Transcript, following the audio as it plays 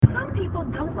people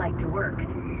don't like to work.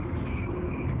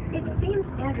 It seems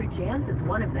Andrew Jans is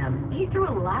one of them. He threw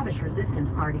a lavish resistance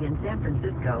party in San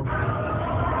Francisco.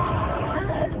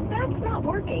 That's not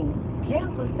working.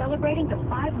 Jans was celebrating the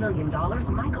 $5 million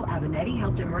Michael Avenatti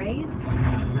helped him raise.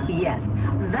 Yes,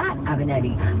 that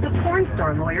Avenatti, the porn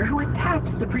star lawyer who attacked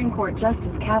Supreme Court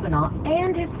Justice Kavanaugh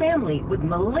and his family with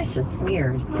malicious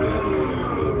smears.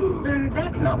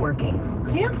 That's not working.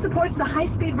 Jans supports the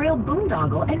high-speed rail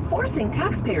boondoggle and forcing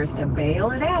taxpayers to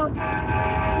bail it out.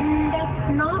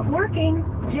 That's not working.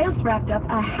 Jans racked up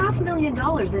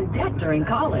 $500,000 in debt during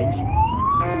college.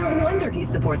 No wonder he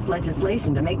supports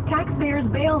legislation to make taxpayers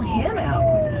bail him out.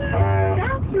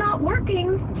 That's not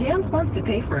working. Jans wants to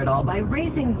pay for it all by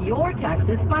raising your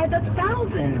taxes by the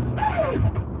thousands.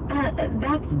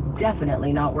 That's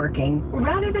definitely not working.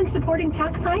 Rather than supporting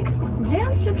tax hikes,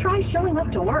 Jans should try showing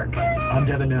up to work. I'm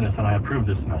Devin Nunes, and I approve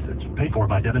this message. Paid for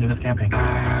by Devin Nunes Campaign.